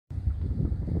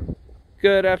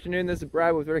Good afternoon, this is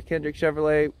Brad with Rick Hendrick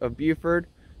Chevrolet of Buford.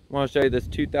 I want to show you this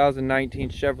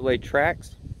 2019 Chevrolet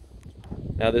Trax.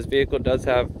 Now this vehicle does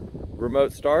have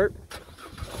remote start.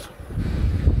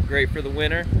 Great for the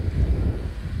winter.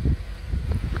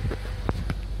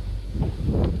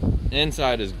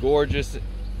 Inside is gorgeous.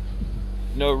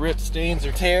 No rip, stains,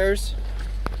 or tears.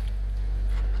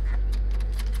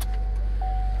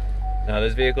 Now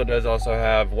this vehicle does also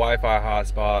have Wi-Fi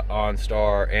hotspot,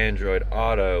 OnStar, Android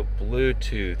Auto,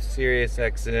 Bluetooth, Sirius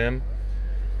XM,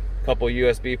 a couple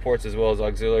USB ports as well as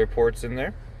auxiliary ports in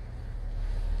there.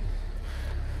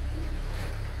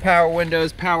 Power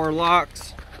windows, power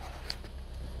locks,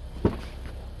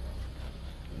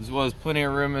 as well as plenty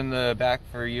of room in the back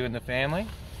for you and the family.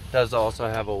 Does also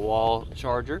have a wall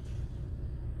charger.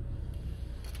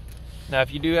 Now,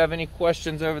 if you do have any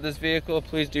questions over this vehicle,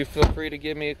 please do feel free to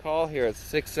give me a call here at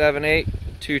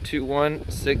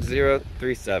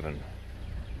 678-221-6037.